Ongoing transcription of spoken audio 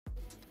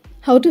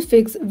How to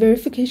fix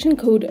verification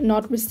code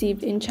not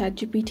received in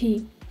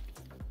Chatgpt.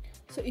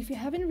 So if you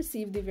haven't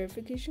received the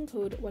verification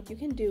code, what you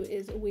can do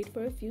is wait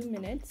for a few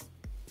minutes,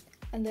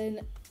 and then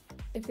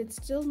if it's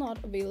still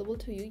not available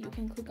to you, you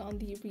can click on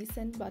the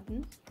resend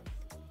button.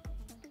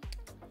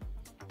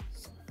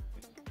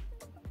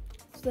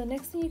 So the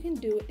next thing you can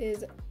do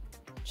is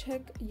check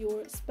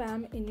your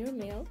spam in your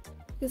mail,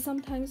 because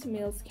sometimes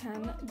mails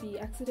can be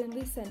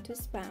accidentally sent to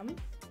spam.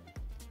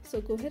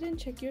 So go ahead and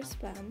check your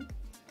spam.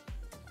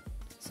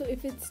 So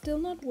if it's still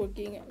not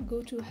working,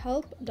 go to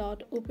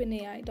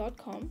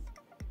help.openai.com.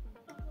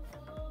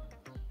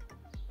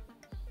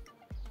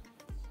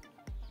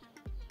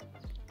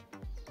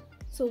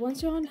 So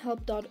once you're on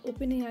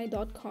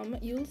help.openai.com,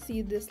 you'll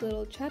see this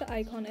little chat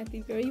icon at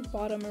the very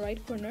bottom right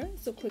corner.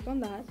 So click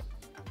on that.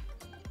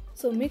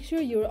 So make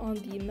sure you're on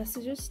the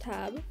messages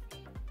tab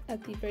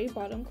at the very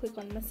bottom. Click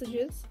on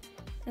messages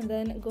and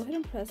then go ahead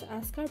and press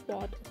ask our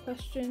bot a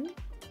question.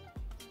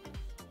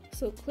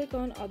 So click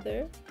on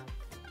other.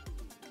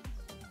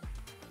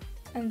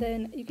 And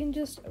then you can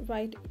just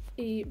write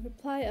a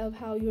reply of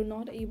how you're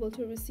not able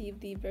to receive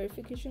the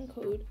verification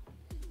code,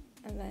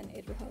 and then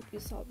it will help you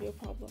solve your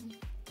problem.